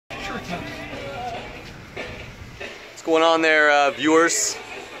What's going on there, viewers?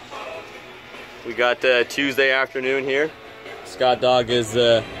 We got Tuesday afternoon here. Scottdog is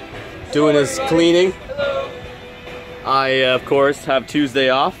doing his cleaning. I, of course, have Tuesday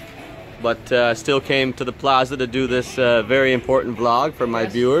off, but still came to the plaza to do this very important vlog for my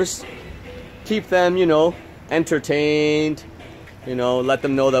viewers. Keep them, you know, entertained. You know, let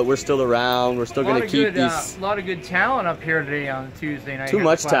them know that we're still around. We're still going to keep these. A lot of good talent up here today on Tuesday night. Too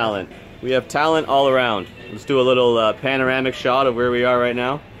much talent. We have talent all around. Let's do a little panoramic shot of where we are right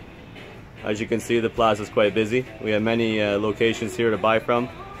now. As you can see, the plaza is quite busy. We have many locations here to buy from.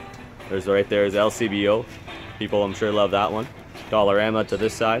 There's right there is LCBO. People, I'm sure, love that one. Dollarama to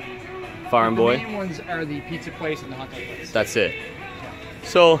this side. Farm Boy. The main ones are the pizza place and the hot dog place. That's it.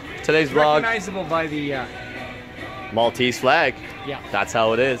 So today's vlog. Recognizable by the Maltese flag. Yeah. That's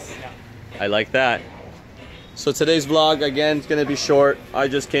how it is. Yeah. I like that. So today's vlog, again, is going to be short. I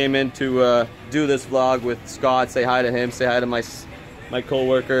just came in to do this vlog with Scott, say hi to him, say hi to my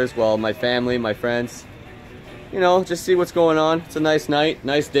co-workers, well, my family, my friends. You know, just see what's going on. It's a nice night,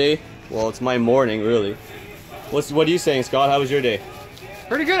 nice day. Well, it's my morning, really. What are you saying, Scott? How was your day?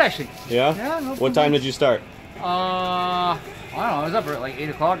 Pretty good, actually. Yeah? Yeah. No, what time did you start? I don't know, I was up at like 8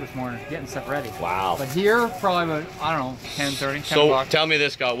 o'clock this morning getting stuff ready. Wow. But here, probably about, I don't know, 10:30, 10 So o'clock. tell me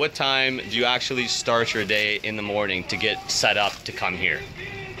this, Scott, what time do you actually start your day in the morning to get set up to come here?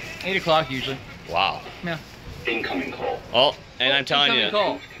 8 o'clock usually. Wow. Yeah. Incoming call. Oh, and I'm telling you,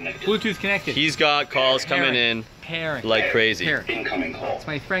 call. Bluetooth connected. he's got calls coming in like crazy. Incoming call. It's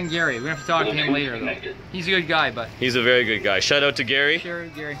my friend Gary. We're going to have to talk to him later, though. He's a good guy, but... He's a very good guy. Shout out to Gary. Sure,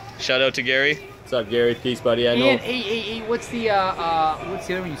 Gary. Shout out to Gary. What's up, Gary? Peace, buddy. I know. And, hey, what's the other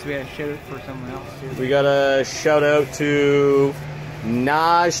one you said we had to shout out for someone else, too? We got a shout out to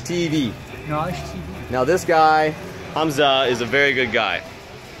Naj Tv. Naj TV. Now this guy, Hamza, is a very good guy.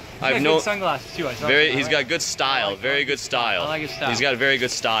 He's got good sunglasses, too. He's got good style. Very good style. I like his style. He's got very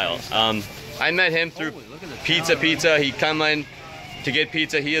good style. I met him through Pizza. He come in to get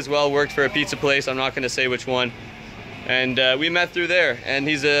pizza. He as well worked for a pizza place. I'm not going to say which one. And we met through there. And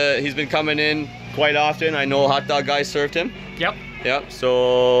he's been coming in quite often. I know Hot Dog Guy served him. Yep.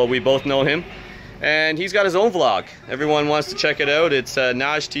 So we both know him. And he's got his own vlog. Everyone wants to check it out. It's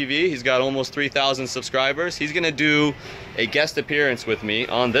Naj TV. He's got almost 3,000 subscribers. He's going to do a guest appearance with me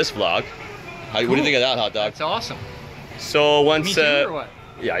on this vlog. Cool. What do you think of that, Hot Dog? That's awesome. So once... Me too, or what?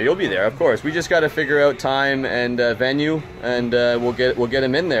 Yeah, you'll be there, of course. We just got to figure out time and venue, and we'll get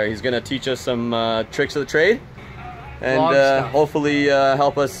him in there. He's going to teach us some tricks of the trade. And hopefully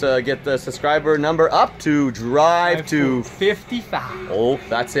help us get the subscriber number up to drive to 55. Oh,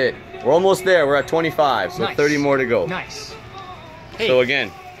 that's it. We're almost there. We're at 25, so nice. 30 more to go. Nice. Hey, so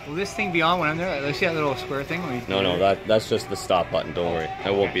again, will this thing be on when I'm there? Let's see that little square thing. No, that's just the stop button. Don't worry, I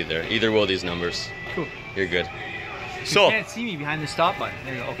won't be there. Either will these numbers. Cool. You're good. So you can't see me behind the stop button.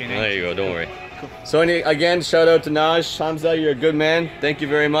 There you go. Okay. There you go. Don't worry. Cool. So again, shout out to Naj. Hamza, you're a good man. Thank you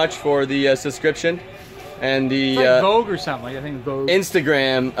very much for the subscription. And the like Vogue or something, like I think Vogue.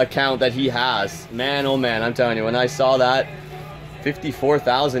 Instagram account that he has, man, oh man, I'm telling you, when I saw that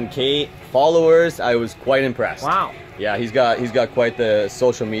 54,000 followers, I was quite impressed. Wow. Yeah, he's got quite the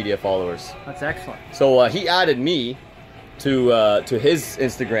social media followers. That's excellent. So he added me to his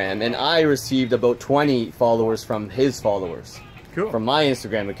Instagram, and I received about 20 followers from his followers. Cool. From my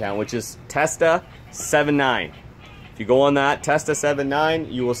Instagram account, which is Testa79. If you go on that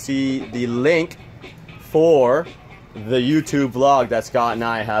Testa79, you will see the link for the YouTube vlog that Scott and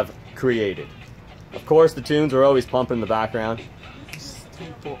I have created. Of course, the tunes are always pumping in the background.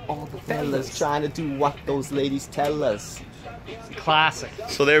 For all the fellas trying to do what those ladies tell us. It's a classic.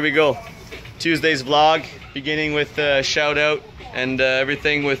 So there we go. Tuesday's vlog, beginning with shout out and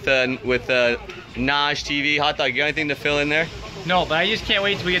everything with Naj TV. Hot Dog, you got anything to fill in there? No, but I just can't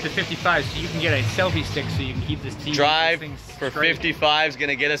wait till we get to 55 so you can get a selfie stick so you can keep this TV. Drive for 55 is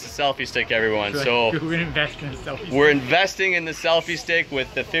gonna get us a selfie stick, everyone. So we're investing in a selfie stick. We're investing in the selfie stick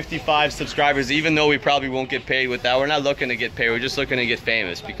with the 55 subscribers, even though we probably won't get paid with that. We're not looking to get paid, we're just looking to get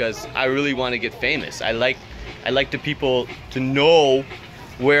famous because I really want to get famous. I like the people to know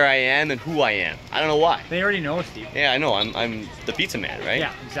where I am and who I am. I don't know why. They already know, Steve. Yeah, I know. I'm the pizza man, right?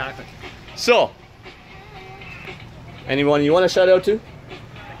 Yeah, exactly. So, anyone you want to shout out to?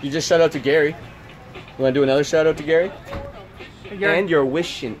 You just shout out to Gary. You want to do another shout out to Gary? Hey, Gary. And your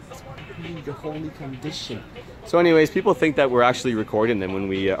wishing. Your holy condition. So anyways, people think that we're actually recording them when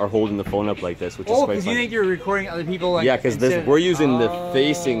we are holding the phone up like this, which is quite funny. Oh, because you think you're recording other people? Like, yeah, because we're using the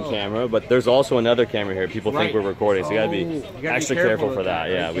facing camera, but there's also another camera here. People think we're recording, so you gotta be extra careful for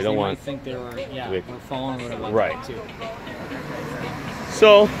that. Yeah, we don't want. Think they were, we're following or whatever. Right.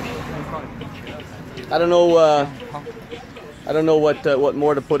 So, I don't know. I don't know what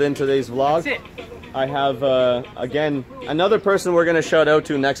more to put in today's vlog. That's it. I have again another person we're gonna shout out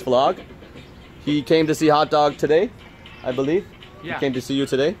to next vlog. He came to see Hotdog today, I believe. Yeah. He came to see you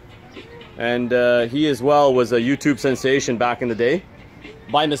today, and he as well was a YouTube sensation back in the day,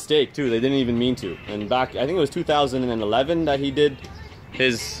 by mistake too. They didn't even mean to. And back, I think it was 2011 that he did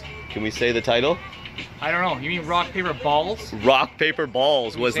his. Can we say the title? I don't know. You mean rock, paper, balls? Rock, paper,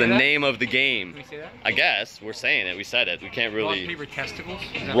 balls was the that? name of the game. Can we say that? I guess we're saying it. We said it. We can't really. Rock, paper, testicles?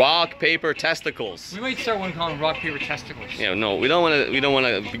 Is that Rock, paper, testicles. We might start one calling rock, paper, testicles. Yeah, no, we don't want to. We don't want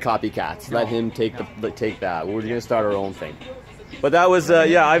to be copycats. Let him take that. We're gonna start our own thing. But that was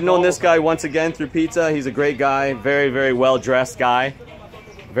yeah. I've known this guy once again through pizza. He's a great guy. Very, very well dressed guy.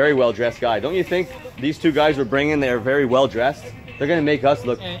 Very well dressed guy. Don't you think these two guys we're bringing? They're very well dressed. They're gonna make us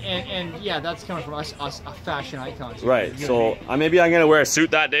look. And yeah, that's coming from us fashion icons. Right. So maybe I'm gonna wear a suit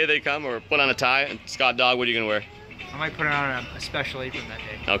that day they come, or put on a tie. And Scottdog, what are you gonna wear? I might put on a special apron that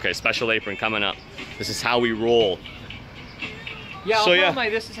day. Okay, special apron coming up. This is how we roll. Yeah, I'll So, put yeah. on my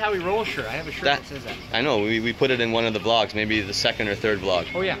 "This is how we roll" shirt. I have a shirt that says that. I know. We put it in one of the vlogs, maybe the second or third vlog.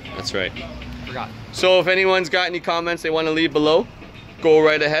 Oh yeah. That's right. Forgot. So if anyone's got any comments they want to leave below, go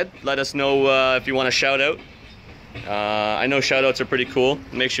right ahead. Let us know if you want a shout out. I know shout outs are pretty cool.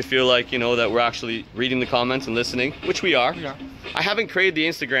 It makes you feel like, you know, that we're actually reading the comments and listening, which we are. Yeah. I haven't created the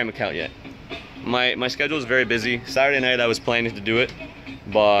Instagram account yet. My schedule is very busy. Saturday night I was planning to do it,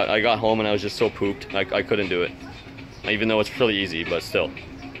 but I got home and I was just so pooped. I couldn't do it. Even though it's really easy, but still.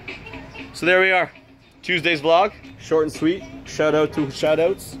 So there we are. Tuesday's vlog. Short and sweet. Shout out to shout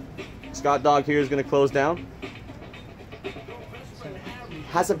outs. Scottdog here is going to close down.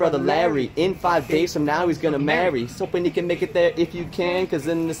 Has a brother Larry. In 5 days from now he's gonna marry. So hoping he can make it there if you can, cause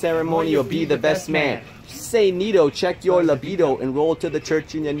in the ceremony you'll be the best man. Say Nito, check your libido and roll to the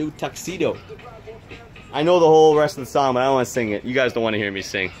church in your new tuxedo. I know the whole rest of the song, but I don't want to sing it. You guys don't want to hear me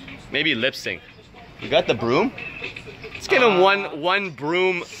sing. Maybe lip sync. You got the broom? Let's give him one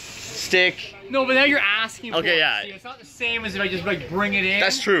broom stick. No, but now you're asking for Okay, it. yeah. See, it's not the same as if I just like bring it in.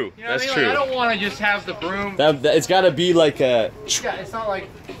 That's true. You know That's what I mean? true. Like, I don't want to just have the broom. It's got to be like a. Yeah, it's not like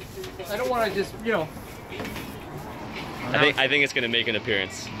I don't want to just, you know. I think it's gonna make an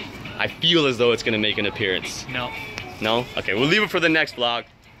appearance. I feel as though it's gonna make an appearance. No. No? Okay, we'll leave it for the next vlog.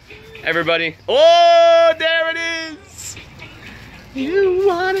 Everybody. Oh, there it is! You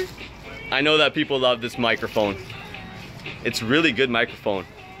want it? I know that people love this microphone. It's really good microphone.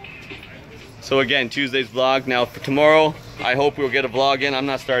 So again, Tuesday's vlog. Now for tomorrow, I hope we'll get a vlog in. I'm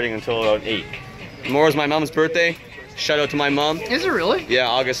not starting until about 8. Tomorrow's my mom's birthday. Shout out to my mom. Is it really? Yeah,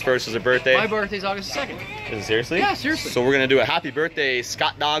 August 1st is her birthday. My birthday's August 2nd. Is it seriously? Yeah, seriously. So we're gonna do a happy birthday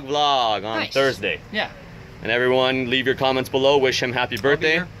Scottdog vlog on Thursday. Yeah. And everyone, leave your comments below. Wish him happy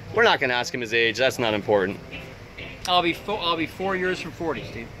birthday. here. We're not gonna ask him his age. That's not important. I'll be 4 years from 40,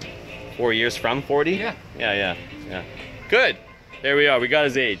 Steve. 4 years from 40? Yeah. Yeah. Good. There we are. We got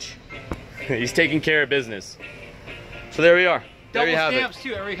his age. He's taking care of business. So there we are. There Double you have stamps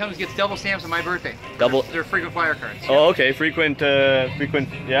too. Everybody comes and gets double stamps on my birthday. Double. They're frequent flyer cards. Oh, okay. Frequent.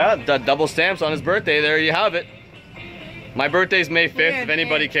 Yeah. Double stamps on his birthday. There you have it. My birthday's May 5th. If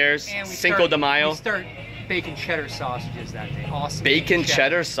anybody cares. Cinco de Mayo. We start bacon cheddar sausages that day. Awesome. Bacon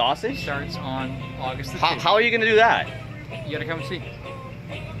cheddar sausage? Starts on August the 5th. How are you gonna do that? You gotta come and see.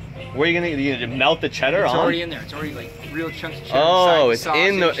 Where are you gonna melt the cheddar It's on? already in there. It's already like real chunks of cheddar. Oh,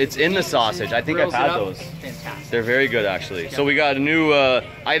 inside it's in the sausage. I think I've Grills it had up. those. Fantastic. They're very good, actually. So we got a new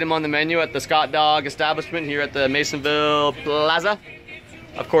item on the menu at the Scottdog establishment here at the Masonville Plaza.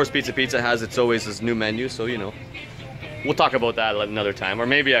 Of course, Pizza has always this new menu, so you know. We'll talk about that another time, or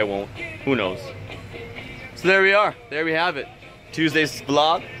maybe I won't. Who knows? So there we are. There we have it. Tuesday's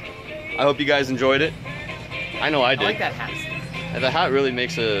vlog. I hope you guys enjoyed it. I know I did. I like that hat. The hat really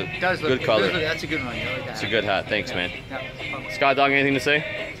makes a good color. That's a good one. I like that. It's a good hat. Thanks, man. Yeah. Scottdog, anything to say?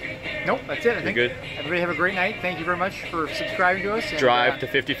 Nope, that's it. I think. Good. Everybody have a great night. Thank you very much for subscribing to us. And, Drive to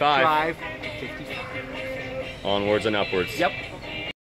 55. Drive to 55. Onwards and upwards. Yep.